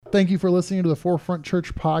Thank you for listening to the Forefront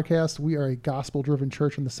Church podcast. We are a gospel-driven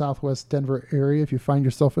church in the Southwest Denver area. If you find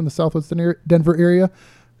yourself in the Southwest Denver area,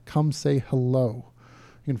 come say hello.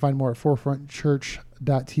 You can find more at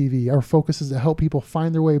forefrontchurch.tv. Our focus is to help people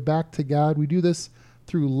find their way back to God. We do this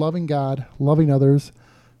through loving God, loving others,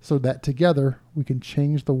 so that together we can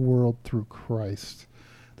change the world through Christ.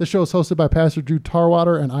 This show is hosted by Pastor Drew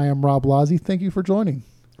Tarwater, and I am Rob Lazzi. Thank you for joining.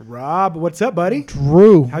 Rob, what's up, buddy?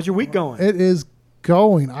 Drew. How's your week going? It is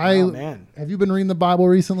going. Man. Have you been reading the Bible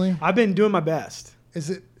recently? I've been doing my best.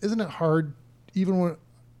 Isn't it hard, even when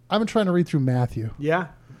I've been trying to read through Matthew? Yeah.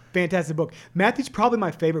 Fantastic book. Matthew's probably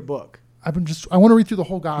my favorite book. I want to read through the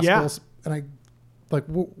whole Gospels, and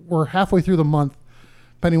we're halfway through the month,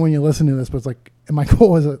 depending when you listen to this, but it's like, and my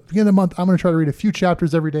goal is at the beginning of the month, I'm going to try to read a few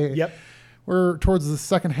chapters every day. Yep. We're towards the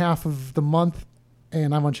second half of the month,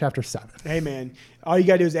 and I'm on chapter 7. Hey, man. All you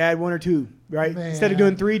got to do is add 1 or 2, right? Man. Instead of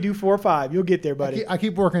doing 3, do 4 or 5. You'll get there, buddy. I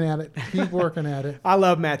keep working at it. I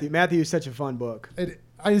love Matthew. Matthew is such a fun book.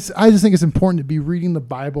 I just think it's important to be reading the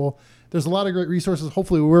Bible. There's a lot of great resources.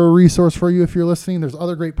 Hopefully we're a resource for you if you're listening. There's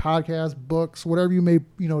other great podcasts, books, whatever you may,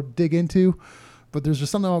 dig into. But there's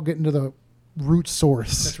just something about getting to the root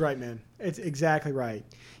source. That's right, man. It's exactly right.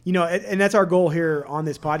 And that's our goal here on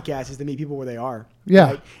this podcast, is to meet people where they are.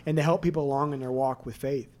 Yeah. Right? And to help people along in their walk with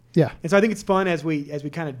faith. Yeah. And so I think it's fun as we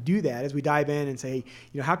kind of do that, as we dive in and say,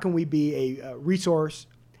 how can we be a resource?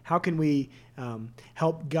 How can we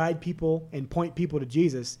help guide people and point people to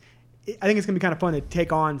Jesus? I think it's going to be kind of fun to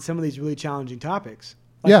take on some of these really challenging topics,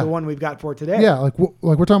 like the one we've got for today. Yeah, like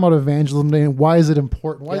we're talking about evangelism today, and why is it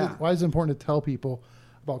important? Why is it important to tell people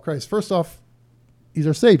about Christ? First off, he's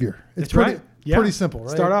our Savior. It's right. Yeah. Pretty simple, right?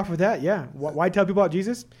 Start off with that, yeah. Why tell people about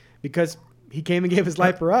Jesus? Because he came and gave his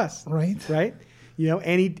life for us. Right. Right?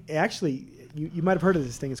 And he actually, you might have heard of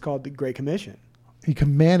this thing. It's called the Great Commission. He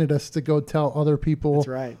commanded us to go tell other people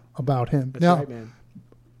about him. That's right, man.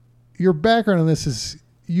 Your background on this is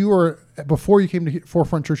you were, before you came to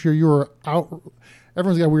Forefront Church here, you were out.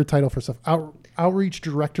 Everyone's got a weird title for stuff. Outreach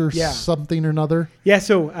director, something or another. Yeah.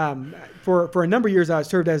 So for a number of years, I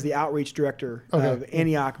served as the outreach director of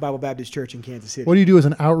Antioch Bible Baptist Church in Kansas City. What do you do as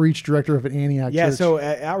an outreach director of an Antioch church? Yeah. So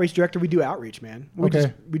outreach director, we do outreach, man. We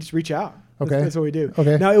just reach out. That's what we do.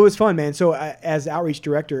 Okay. Now, it was fun, man. So as outreach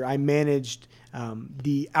director, I managed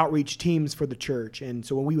the outreach teams for the church. And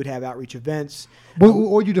so when we would have outreach events. What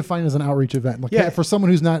would you define as an outreach event? For someone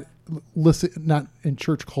who's not in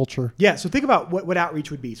church culture. Yeah. So think about what outreach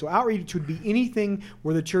would be. So outreach would be anything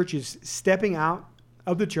where the church is stepping out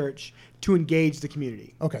of the church to engage the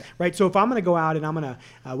community. Okay. Right. So if I'm going to go out and I'm going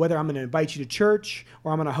to, whether I'm going to invite you to church,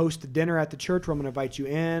 or I'm going to host a dinner at the church, or I'm going to invite you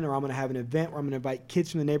in, or I'm going to have an event where I'm going to invite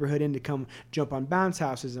kids from the neighborhood in to come jump on bounce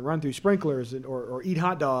houses and run through sprinklers or eat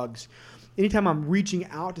hot dogs. Anytime I'm reaching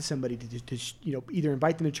out to somebody to either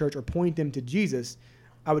invite them to church or point them to Jesus,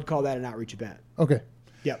 I would call that an outreach event. Okay.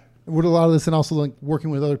 Yep. Would a lot of this, and also like working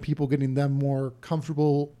with other people, getting them more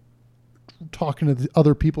comfortable talking to the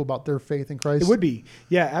other people about their faith in Christ? It would be.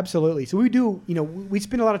 Yeah, absolutely. So we do, we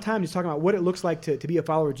spend a lot of time just talking about what it looks like to be a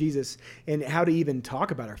follower of Jesus and how to even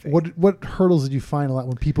talk about our faith. What hurdles did you find a lot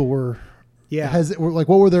when people were... Yeah. What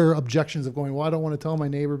were their objections of going, well, I don't want to tell my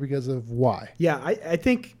neighbor because of why? Yeah, I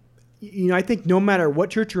think no matter what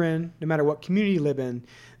church you're in, no matter what community you live in,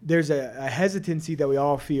 there's a hesitancy that we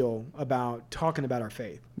all feel about talking about our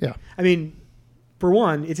faith. Yeah. I mean, for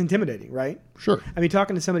one, it's intimidating, right? Sure. I mean,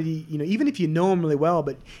 talking to somebody, even if you know them really well,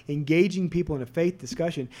 but engaging people in a faith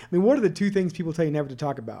discussion. I mean, what are the 2 things people tell you never to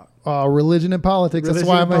talk about? Religion and politics. That's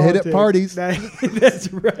why I'm a hit at parties.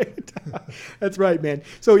 That's right. That's right, man.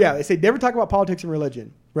 So yeah, they say never talk about politics and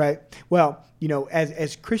religion, right? Well,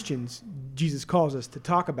 as Christians, Jesus calls us to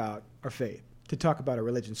talk about our faith, to talk about our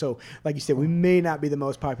religion. So, like you said, we may not be the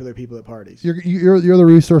most popular people at parties. You're the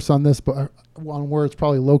resource on this, but on where it's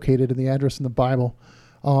probably located in the address in the Bible,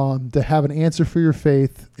 to have an answer for your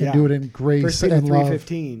faith and do it in grace and love.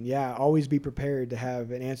 3:15. Yeah, always be prepared to have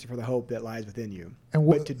an answer for the hope that lies within you,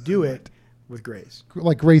 but to do it with grace,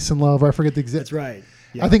 like grace and love. Or I forget the exact. That's right.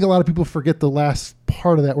 Yeah. I think a lot of people forget the last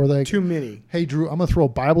part of that, where they too many. Hey, Drew, I'm gonna throw a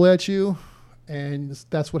Bible at you, and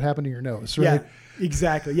that's what happened to your nose, right? Yeah.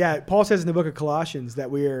 Exactly. Yeah. Paul says in the book of Colossians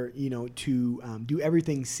that we are, to do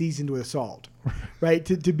everything seasoned with salt, right?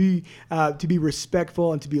 To be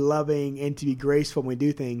respectful and to be loving and to be graceful when we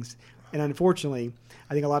do things. And unfortunately,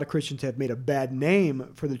 I think a lot of Christians have made a bad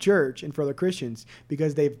name for the church and for other Christians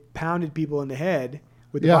because they've pounded people in the head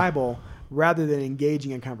with the Bible rather than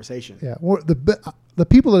engaging in conversation. Yeah. Well, the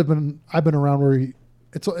people that I've been around where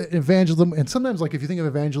it's evangelism, and sometimes like if you think of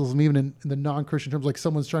evangelism, even in the non-Christian terms, like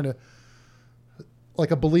someone's trying to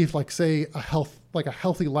like a belief, like say a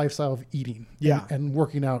healthy lifestyle of eating and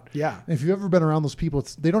working out. Yeah. And if you've ever been around those people,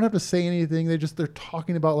 they don't have to say anything. They're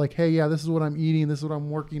talking about like, hey, yeah, this is what I'm eating. This is what I'm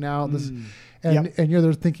working out. And you're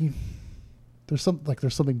there thinking there's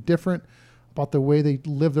something different about the way they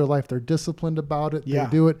live their life. They're disciplined about it. Yeah.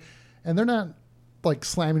 They do it. And they're not like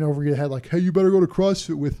slamming over your head like, hey, you better go to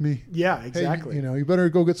CrossFit with me. Yeah, exactly. Hey, you better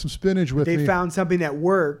go get some spinach with me. They found something that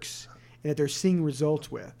works and that they're seeing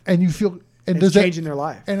results with. And you feel, and it's changing their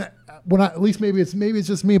life. And when at least maybe it's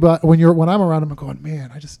just me, but when I'm around them, I'm going,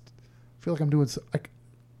 man, I just feel like I'm doing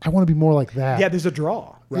I want to be more like that. Yeah, there's a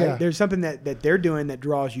draw, right? Yeah. There's something that they're doing that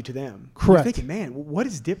draws you to them. Correct. You're thinking, man, what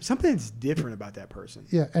is something's different about that person.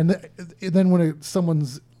 Yeah, and then when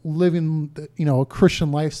someone's living, a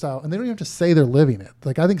Christian lifestyle, and they don't even have to say they're living it.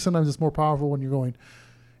 Like, I think sometimes it's more powerful when you're going,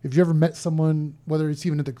 if you ever met someone, whether it's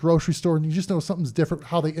even at the grocery store, and you just know something's different,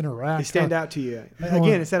 how they interact. They stand out to you.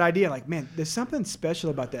 Again, it's that idea, like, man, there's something special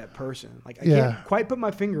about that person. Like, I can't quite put my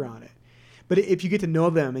finger on it. But if you get to know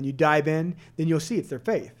them and you dive in, then you'll see it's their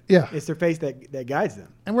faith. Yeah. It's their faith that guides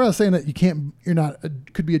them. And we're not saying that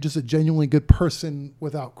could be just a genuinely good person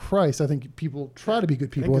without Christ. I think people try to be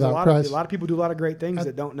good people without Christ. A lot of people do a lot of great things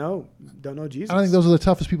that don't know Jesus. I think those are the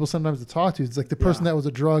toughest people sometimes to talk to. It's like the person that was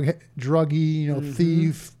a druggie,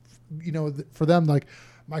 thief, for them, like,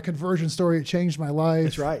 my conversion story, it changed my life.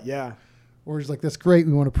 That's right. Yeah. Or it's like, that's great.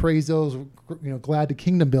 We want to praise those, glad to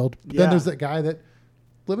kingdom build. But then there's that guy that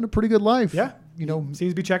living a pretty good life. Yeah. Seems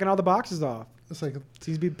to be checking all the boxes off. It's like,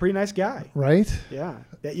 seems to be a pretty nice guy. Right? Yeah.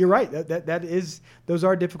 You're right. Those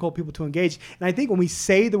are difficult people to engage. And I think when we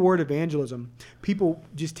say the word evangelism, people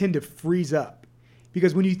just tend to freeze up.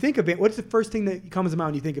 Because when you think of it, what's the first thing that comes to mind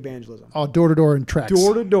when you think evangelism? Oh, door to door and tracks.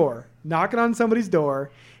 Door to door. Knocking on somebody's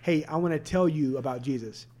door. Hey, I want to tell you about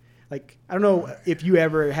Jesus. Like, I don't know if you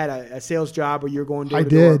ever had a sales job where you're going door to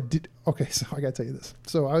door. I did. Okay, so I got to tell you this.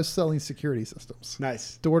 So I was selling security systems.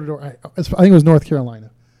 Nice. Door to door. I think it was North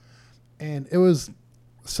Carolina. And it was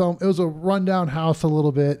a rundown house a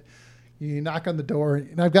little bit. You knock on the door, and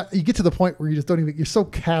you get to the point where you just don't even, you're so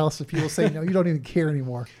callous if people say no, you don't even care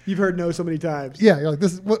anymore. You've heard no so many times. Yeah, you're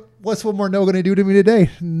like, what's one more no going to do to me today?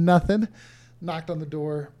 Nothing. Knocked on the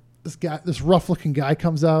door. This rough looking guy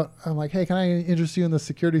comes out. I'm like, hey, can I interest you in the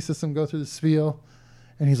security system? Go through the spiel.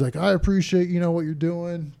 And he's like, I appreciate, what you're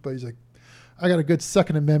doing. But he's like, I got a good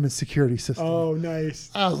Second Amendment security system. Oh,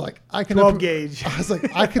 nice. I was like, 12 gauge. I was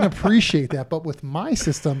like, I can appreciate that. But with my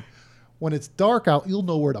system, when it's dark out, you'll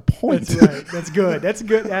know where to point. That's right. That's good. That's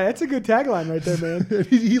good. That's a good tagline right there, man.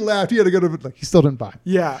 he laughed. He had to go to, he still didn't buy.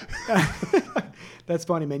 Yeah. That's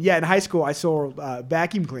funny, man. Yeah, in high school, I sold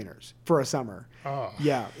vacuum cleaners for a summer. Oh.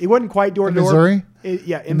 Yeah. It wasn't quite door to door. Missouri? In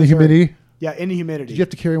the Missouri. humidity? Yeah, in the humidity. Did you have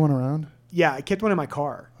to carry one around? Yeah, I kept one in my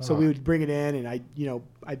car. So we would bring it in, and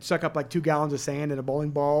I'd suck up like 2 gallons of sand in a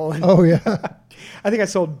bowling ball. And oh, yeah. I think I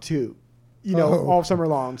sold 2, all summer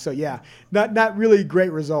long. So, yeah, not really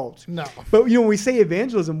great results. No. But, when we say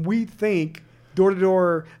evangelism, we think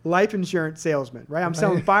door-to-door life insurance salesman, right? I'm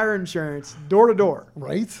selling fire insurance door-to-door.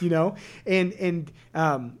 Right. And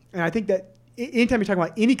I think that anytime you're talking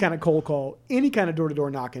about any kind of cold call, any kind of door-to-door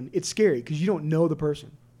knocking, it's scary because you don't know the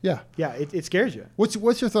person. Yeah. Yeah, it scares you. What's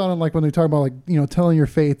your thought on, like, when they talk about, like, telling your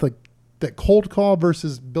faith, like that cold call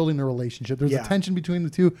versus building a relationship? There's a tension between the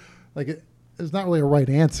two. Like, there's not really a right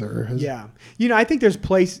answer. Yeah. I think there's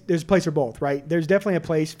place for both, right? There's definitely a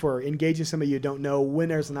place for engaging somebody you don't know when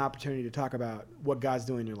there's an opportunity to talk about what God's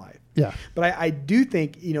doing in your life. Yeah. But I do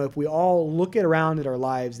think, if we all look around at our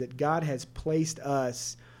lives, that God has placed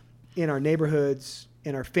us in our neighborhoods,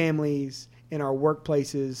 in our families, in our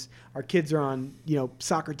workplaces. Our kids are on,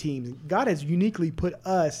 soccer teams. God has uniquely put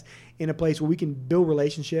us in a place where we can build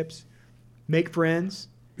relationships, make friends,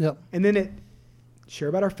 and then share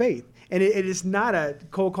about our faith. And it is not a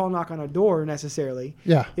cold call knock on a door necessarily.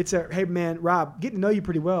 Yeah. It's hey, man, Rob, getting to know you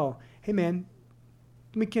pretty well. Hey, man,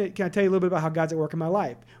 can I tell you a little bit about how God's at work in my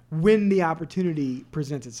life when the opportunity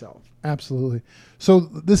presents itself? Absolutely. So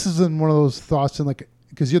this isn't one of those thoughts in, like,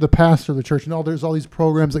 because you're the pastor of the church, and there's all these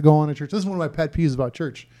programs that go on in church. This is one of my pet peeves about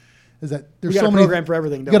church, is that there's so many. We got a program for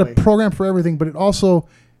everything, don't we? You got a program for everything, but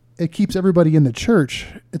it keeps everybody in the church.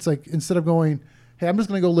 It's like, instead of going, hey, I'm just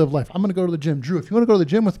going to go live life, I'm going to go to the gym. Drew, if you want to go to the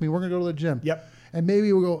gym with me, we're going to go to the gym. Yep. And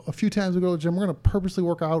maybe we'll go a few times, we'll go to the gym. We're going to purposely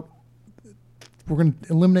work out. We're going to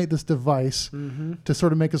eliminate this device to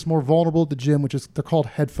sort of make us more vulnerable at the gym, they're called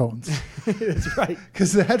headphones. That's right.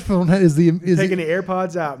 Because the headphone is taking the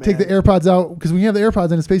AirPods out, man. Take the AirPods out, because when you have the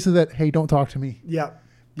AirPods in, it's basically that, hey, don't talk to me. Yeah.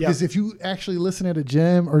 Because if you actually listen at a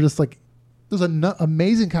gym, or just like, there's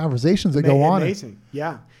amazing conversations that go on. Amazing.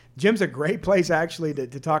 Yeah. Gym's a great place actually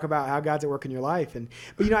to talk about how God's at work in your life.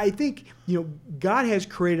 But I think, God has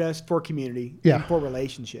created us for community and for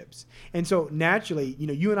relationships. And so naturally,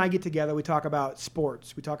 you and I get together, we talk about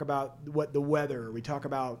sports, we talk about what the weather, we talk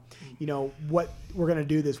about, what we're going to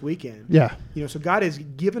do this weekend. Yeah. So God has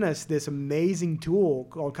given us this amazing tool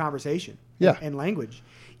called conversation and language,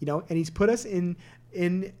 and he's put us in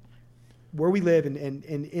where we live and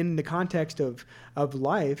in the context of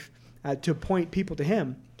life to point people to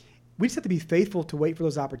him. We just have to be faithful to wait for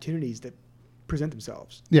those opportunities that present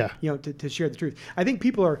themselves. Yeah. To share the truth. I think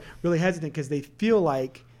people are really hesitant because they feel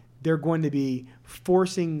like they're going to be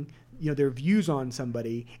forcing, their views on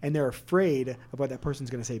somebody, and they're afraid of what that person's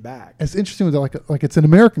going to say back. It's interesting with that, like it's an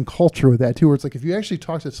American culture with that too, where it's like if you actually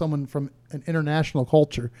talk to someone from an international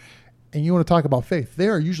culture and you want to talk about faith, they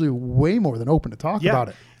are usually way more than open to talk about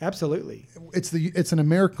it. Absolutely. It's an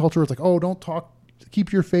American culture. It's like, oh, don't talk.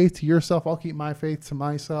 Keep your faith to yourself. I'll keep my faith to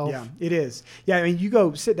myself. Yeah, it is. Yeah, I mean, you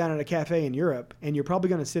go sit down at a cafe in Europe, and you're probably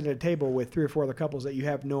going to sit at a table with 3 or 4 other couples that you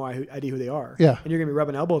have no idea who they are. Yeah. And you're going to be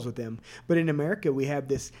rubbing elbows with them. But in America, we have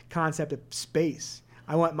this concept of space.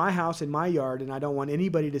 I want my house and my yard, and I don't want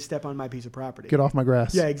anybody to step on my piece of property. Get off my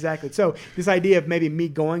grass. Yeah, exactly. So this idea of maybe me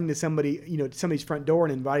going to somebody, to somebody's front door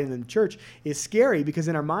and inviting them to church is scary because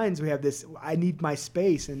in our minds we have this, I need my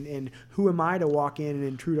space, and who am I to walk in and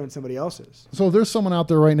intrude on somebody else's? So if there's someone out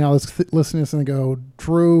there right now that's listening to this and they go,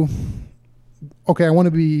 Drew, okay, I want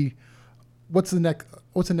to be, what's the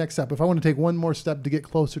next step? If I want to take one more step to get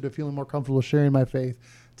closer to feeling more comfortable sharing my faith,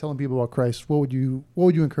 telling people about Christ, what would you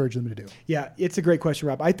encourage them to do? Yeah, it's a great question,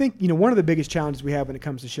 Rob. I think, one of the biggest challenges we have when it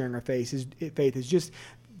comes to sharing our faith is just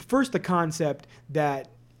first the concept that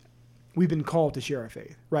we've been called to share our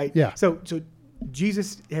faith, right? Yeah. So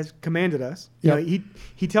Jesus has commanded us. Yep.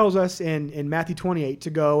 He tells us in Matthew 28 to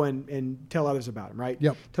go and tell others about him, right?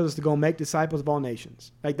 Yep. Tells us to go and make disciples of all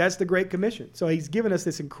nations. Like that's the Great Commission. So he's given us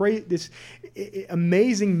this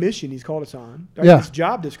amazing mission he's called us on. Right? Yeah. This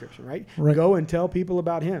job description, right? Right. Go and tell people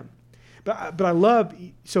about him. But I love,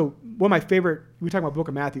 so one of my favorite, we were talking about the book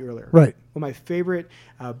of Matthew earlier. Right. One of my favorite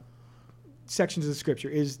sections of the scripture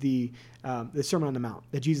is the Sermon on the Mount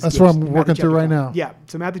that Jesus gives. That's what I'm working through right now. Yeah.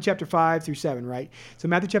 So Matthew chapter 5 through 7, right? So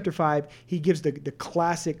Matthew chapter 5, he gives the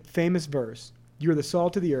classic famous verse, you're the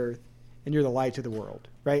salt of the earth and you're the light of the world,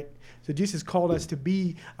 right? So Jesus called us to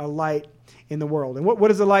be a light in the world. And what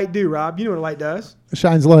does a light do, Rob? You know what a light does. It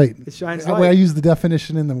shines light. It shines light. light. I use the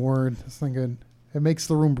definition in the word. It's not good. It makes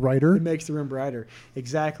the room brighter. It makes the room brighter.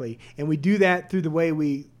 Exactly. And we do that through the way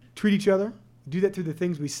we treat each other. We do that through the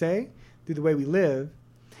things we say, through the way we live.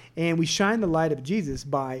 And we shine the light of Jesus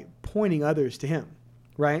by pointing others to him,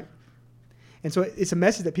 right? And so it's a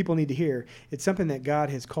message that people need to hear. It's something that God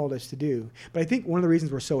has called us to do. But I think one of the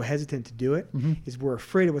reasons we're so hesitant to do it is we're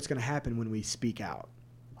afraid of what's going to happen when we speak out.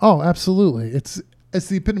 Oh, absolutely. It's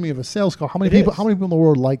the epitome of a sales call. How many people in the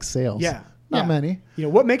world like sales? Yeah. Not many.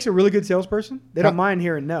 What makes a really good salesperson? They don't mind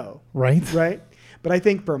hearing no. Right. Right? But I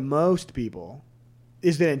think for most people,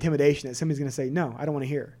 is that intimidation that somebody's going to say, no, I don't want to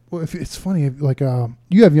hear. Well, it's funny, like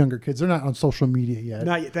you have younger kids. They're not on social media yet.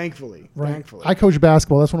 Not yet, thankfully. Right. Thankfully. I coach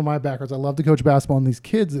basketball. That's one of my backgrounds. I love to coach basketball, and these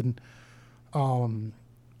kids in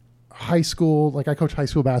high school, like I coach high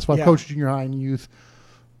school basketball. I coach junior high and youth.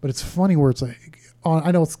 But it's funny where it's like,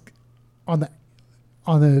 I know it's on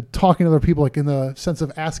the talking to other people, like in the sense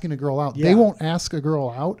of asking a girl out. Yeah. They won't ask a girl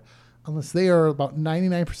out unless they are about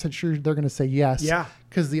 99% sure they're going to say yes. Yeah.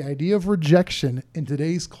 Because the idea of rejection in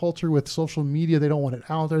today's culture with social media, they don't want it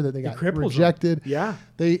out there that they got rejected. Them. Yeah.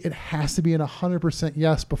 It has to be an 100%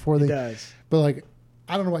 yes before they. It does. But like,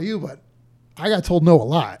 I don't know about you, but I got told no a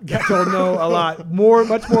lot. Got told no a lot.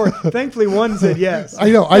 Much more. Thankfully, one said yes. I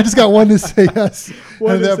know. I just got one to say yes.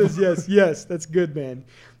 One that says yes. Yes. That's good, man.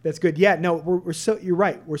 That's good. Yeah, no, we're so, you're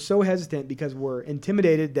right. We're so hesitant because we're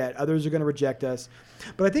intimidated that others are going to reject us.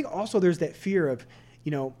 But I think also there's that fear of,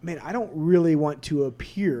 man, I don't really want to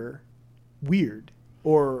appear weird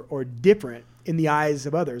or different in the eyes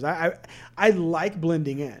of others. I like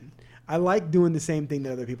blending in. I like doing the same thing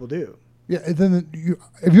that other people do. Yeah, and then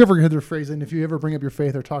if you ever heard their phrase, and if you ever bring up your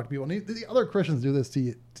faith or talk to people, and the other Christians do this to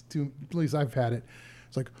you, at least I've had it.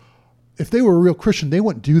 It's like, if they were a real Christian, they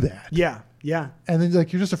wouldn't do that. Yeah. Yeah. And then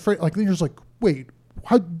like you're just afraid, like then you're just like, wait,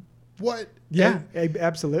 what? Yeah,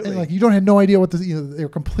 absolutely. And like you don't have no idea what they're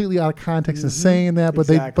completely out of context in saying that,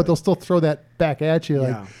 but they'll still throw that back at you,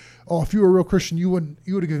 like, oh, if you were a real Christian, you would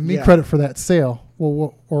have given me credit for that sale,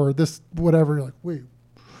 well, or this whatever. You're like, wait,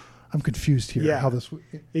 I'm confused here. Yeah, how this?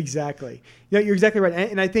 Exactly. You're exactly right,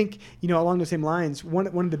 and I think along those same lines, one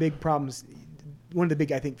of the big problems. One of the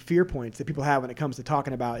big, I think, fear points that people have when it comes to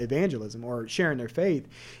talking about evangelism or sharing their faith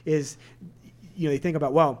is, they think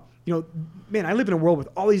about, well, man, I live in a world with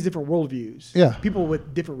all these different worldviews. Yeah. People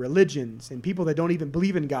with different religions and people that don't even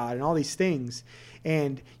believe in God and all these things.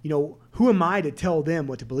 And, who am I to tell them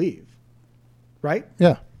what to believe? Right?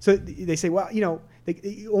 Yeah. So they say, well,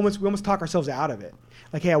 we almost talk ourselves out of it.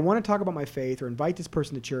 Like, hey, I want to talk about my faith or invite this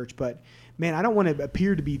person to church, but man, I don't want to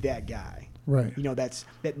appear to be that guy. Right. That's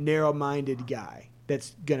that narrow-minded guy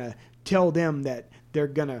that's gonna tell them that they're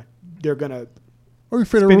gonna Or you're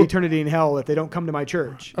afraid spend eternity in hell if they don't come to my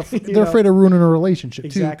church. They're afraid of ruining a relationship too,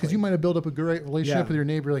 Exactly. because you might have built up a great relationship with your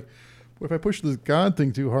neighbor. Like, well, if I push this God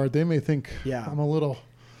thing too hard, they may think I'm a little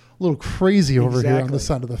crazy over here on the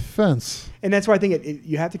side of the fence. And that's why I think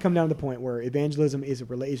you have to come down to the point where evangelism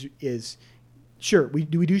is sure we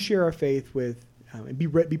do share our faith with. And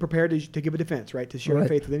be prepared to give a defense, right? To share our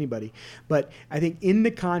faith with anybody. But I think in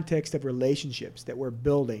the context of relationships that we're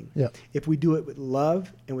building, if we do it with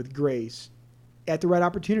love and with grace, at the right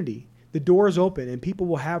opportunity, the door is open and people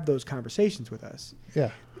will have those conversations with us.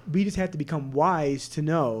 Yeah. We just have to become wise to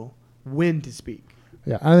know when to speak.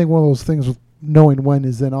 Yeah, I think one of those things with knowing when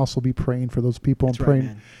is then also be praying for those people. That's and praying.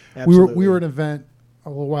 Right, man. Absolutely. We were at an event a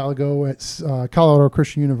little while ago at Colorado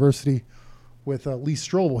Christian University with Lee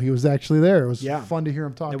Strobel. He was actually there. It was fun to hear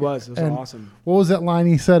him talk. It was awesome. What was that line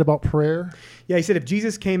he said about prayer? Yeah, he said if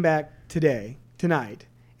Jesus came back tonight,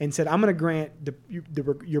 and said, I'm going to grant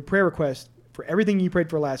your prayer request for everything you prayed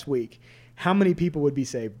for last week, how many people would be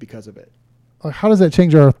saved because of it? How does that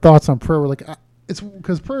change our thoughts on prayer? We're like, it's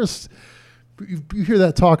because prayer is, you hear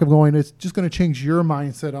that talk of going, it's just going to change your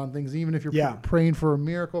mindset on things. Even if you're praying for a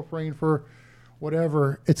miracle, praying for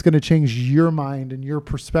whatever, it's going to change your mind and your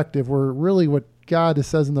perspective, where really what God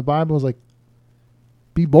says in the Bible is like,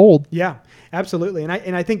 be bold. Yeah, absolutely. And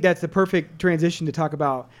I think that's the perfect transition to talk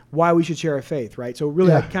about why we should share our faith, right? So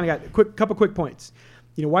really, I kind of got a couple quick points.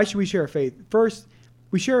 Why should we share our faith? First,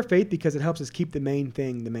 we share our faith because it helps us keep the main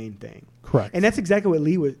thing. Correct. And that's exactly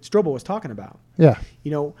what Strobel was talking about. Yeah.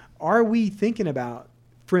 Are we thinking about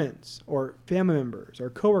friends or family members or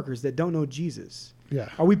coworkers that don't know Jesus? Yeah.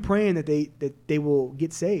 Are we praying that they will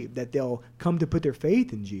get saved, that they'll come to put their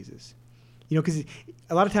faith in Jesus? Because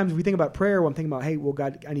a lot of times we think about prayer, I'm thinking about, hey, well,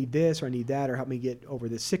 God, I need this or I need that, or help me get over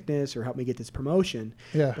this sickness, or help me get this promotion.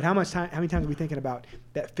 Yeah. But how many times are we thinking about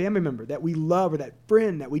that family member that we love, or that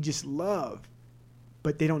friend that we just love,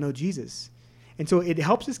 but they don't know Jesus? And so it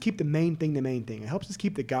helps us keep the main thing. It helps us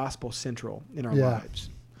keep the gospel central in our lives.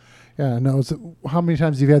 Yeah, no. How many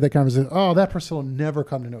times have you had that conversation? Oh, that person will never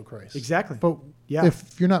come to know Christ. Exactly. But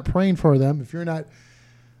if you're not praying for them, if you're not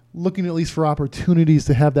looking at least for opportunities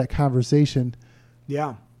to have that conversation,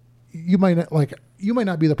 you might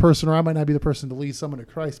not be the person, or I might not be the person to lead someone to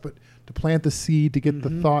Christ, but to plant the seed, to get the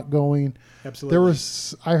thought going. Absolutely.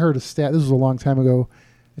 I heard a stat, this was a long time ago,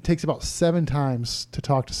 it takes about 7 times to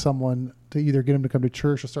talk to someone to either get them to come to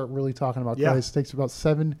church or start really talking about Christ. It takes about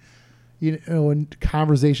 7 in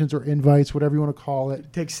conversations or invites, whatever you want to call it.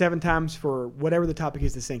 It takes 7 times for whatever the topic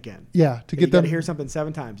is to sink in. Yeah, to get them to hear something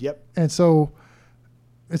 7 times. Yep. And so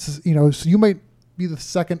it's so you might be the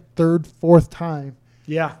 2nd, 3rd, 4th time.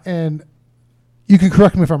 Yeah. And you can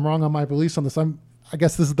correct me if I'm wrong on my beliefs on this. I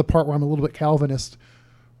guess this is the part where I'm a little bit Calvinist,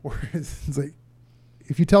 where it's like,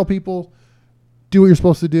 if you tell people, do what you're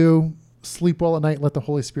supposed to do, sleep well at night, let the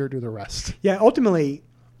Holy Spirit do the rest. Yeah. Ultimately,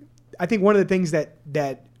 I think one of the things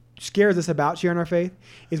that scares us about sharing our faith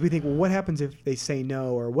is we think, well, what happens if they say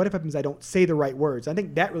no? Or what happens if I don't say the right words? I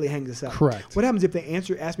think that really hangs us up. Correct. What happens if they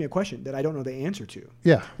ask me a question that I don't know the answer to?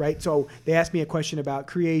 Yeah. Right? So they ask me a question about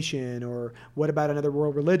creation, or what about another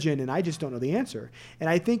world religion, and I just don't know the answer. And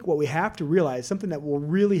I think what we have to realize, something that will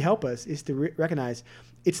really help us, is to recognize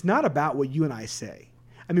it's not about what you and I say.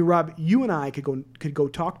 I mean, Rob, you and I could go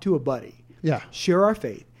talk to a buddy, share our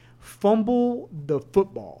faith, fumble the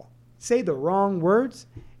football, say the wrong words,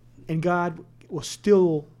 and God will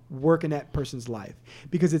still work in that person's life,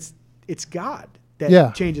 because it's God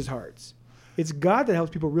that changes hearts. It's God that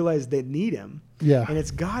helps people realize they need Him. Yeah. And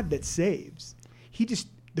it's God that saves.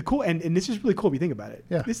 And this is really cool if you think about it.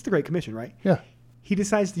 Yeah. This is the Great Commission, right? Yeah. He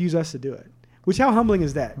decides to use us to do it. Which, how humbling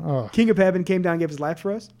is that? Oh. King of Heaven came down and gave His life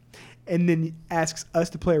for us, and then asks us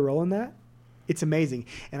to play a role in that. It's amazing.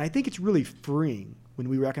 And I think it's really freeing when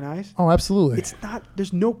we recognize. Oh, absolutely.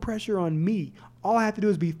 There's no pressure on me. All I have to do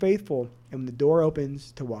is be faithful, and when the door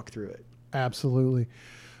opens, to walk through it. Absolutely.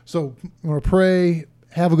 So you want to pray,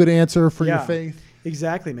 have a good answer for your faith.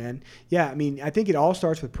 Exactly, man. Yeah, I mean, I think it all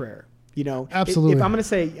starts with prayer. Absolutely. If I'm going to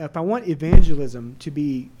say, if I want evangelism to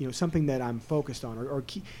be, something that I'm focused on, or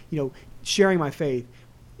sharing my faith,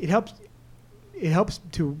 it helps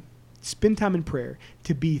to spend time in prayer,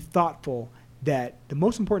 to be thoughtful that the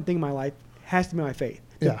most important thing in my life has to be my faith.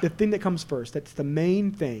 Yeah. The thing that comes first, that's the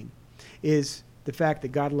main thing, is the fact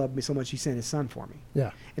that God loved me so much he sent his son for me.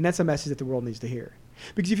 Yeah. And that's a message that the world needs to hear.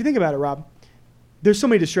 Because if you think about it, Rob, there's so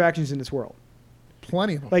many distractions in this world.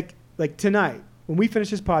 Plenty of them. Like tonight, when we finish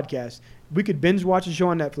this podcast, we could binge watch a show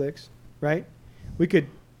on Netflix, right? We could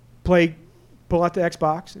pull out the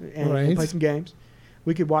Xbox and play some games.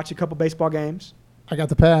 We could watch a couple baseball games. I got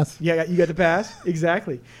the pass. Yeah, you got the pass.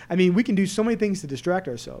 Exactly. I mean, we can do so many things to distract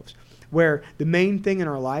ourselves, where the main thing in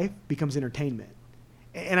our life becomes entertainment.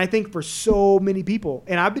 And I think for so many people,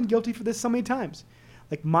 and I've been guilty for this so many times,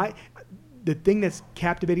 like the thing that's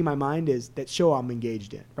captivating my mind is that show I'm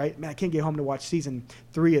engaged in, right? Man, I can't get home to watch season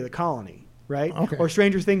 3 of The Colony, right? Okay. Or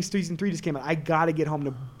Stranger Things season 3 just came out. I got to get home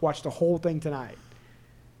to watch the whole thing tonight.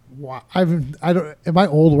 Wow. Am I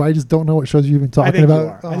old where I just don't know what shows you've been talking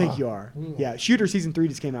about? I think you are. Yeah. Shooter season 3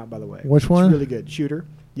 just came out, by the way. Which one? It's really good. Shooter.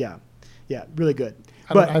 Yeah. Yeah. Really good.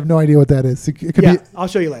 I have no idea what that is. It could be. I'll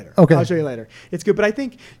show you later. Okay. I'll show you later. It's good. But I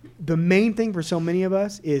think the main thing for so many of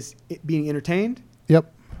us is being entertained.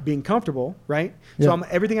 Yep. Being comfortable, right? Yep. So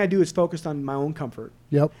everything I do is focused on my own comfort.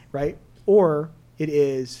 Yep. Right? Or it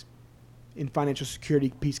is, in financial security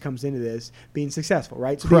piece comes into this, being successful,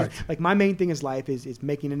 right? So Correct. like my main thing in life is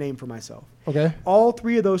making a name for myself. Okay. All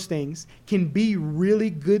three of those things can be really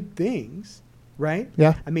good things, right?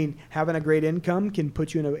 Yeah. I mean, having a great income can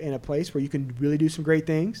put you in a place where you can really do some great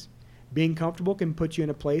things. Being comfortable can put you in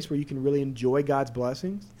a place where you can really enjoy God's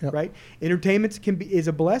blessings, Yep. right? Entertainment is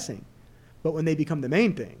a blessing, but when they become the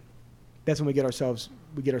main thing, that's when we get ourselves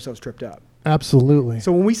tripped up. Absolutely.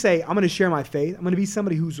 So when we say I'm going to share my faith, I'm going to be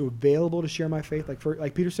somebody who's available to share my faith,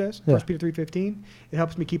 like Peter says, Yeah. 1 Peter 3:15. It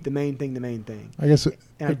helps me keep the main thing the main thing, I guess. and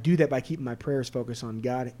I do that by keeping my prayers focused on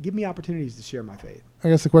God. Give me opportunities to share my faith. I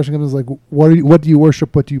guess the question comes like, what do you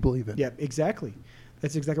worship? What do you believe in? Yeah, exactly.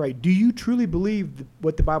 That's exactly right. Do you truly believe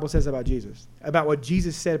what the Bible says about Jesus, about what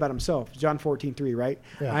Jesus said about himself? John 14:3, right?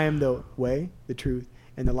 Yeah. I am the way, the truth,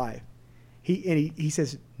 and the life. He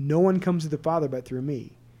says, no one comes to the Father but through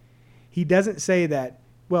me. He doesn't say that,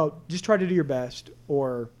 well, just try to do your best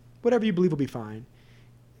or whatever you believe will be fine.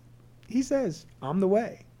 He says, I'm the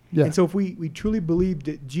way. Yeah. And so if we truly believe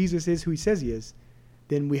that Jesus is who he says he is,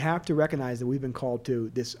 then we have to recognize that we've been called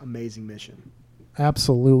to this amazing mission.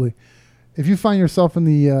 Absolutely. If you find yourself in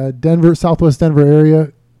the Southwest Denver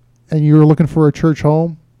area and you're looking for a church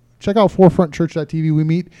home, check out forefrontchurch.tv. We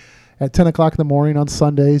meet at 10 o'clock in the morning on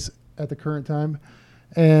Sundays at the current time.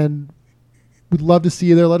 And we'd love to see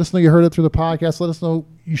you there. Let us know you heard it through the podcast. Let us know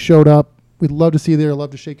you showed up. We'd love to see you there. Love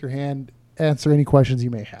to shake your hand, answer any questions you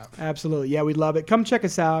may have. Absolutely. Yeah, we'd love it. Come check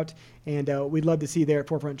us out, and we'd love to see you there at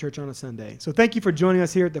Forefront Church on a Sunday. So thank you for joining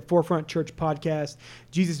us here at the Forefront Church podcast.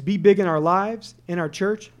 Jesus, be big in our lives, in our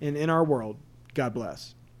church, and in our world. God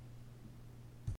bless.